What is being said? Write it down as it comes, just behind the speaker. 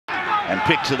and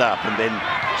picks it up and then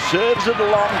serves it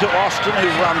along to Austin,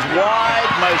 who runs wide.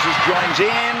 Moses joins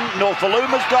in.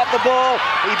 Nofoaluma's got the ball.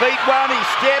 He beat one. He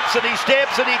steps and he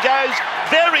steps and he goes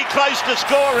very close to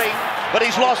scoring, but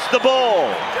he's lost the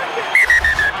ball.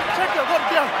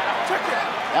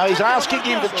 Now he's asking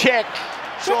him to check.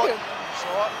 Short.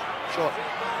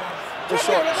 Just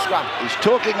short, scrum. He's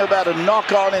talking about a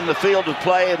knock-on in the field of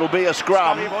play. It'll be a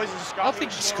scrum. I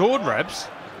think he scored, Rabs.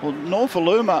 Well,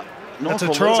 Nofoaluma. That's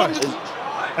a try.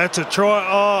 That's a try.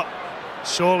 Oh,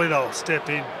 surely they'll step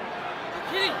in.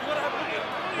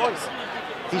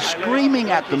 He's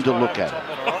screaming at them to look at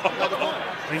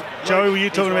it. Joey, were you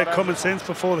talking about common sense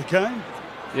before the game?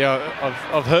 Yeah,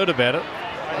 I've heard about it.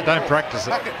 I don't practice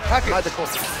it. Hack it. Made the call.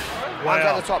 Wow. One's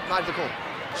at the top, made the call.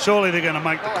 Surely they're going to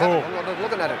make the call. I'm not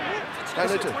looking at it.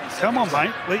 Don't need to. Come on,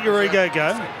 mate. Let your ego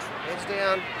go. Heads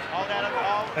down.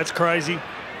 That's crazy.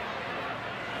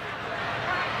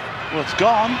 Well, it's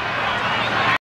gone.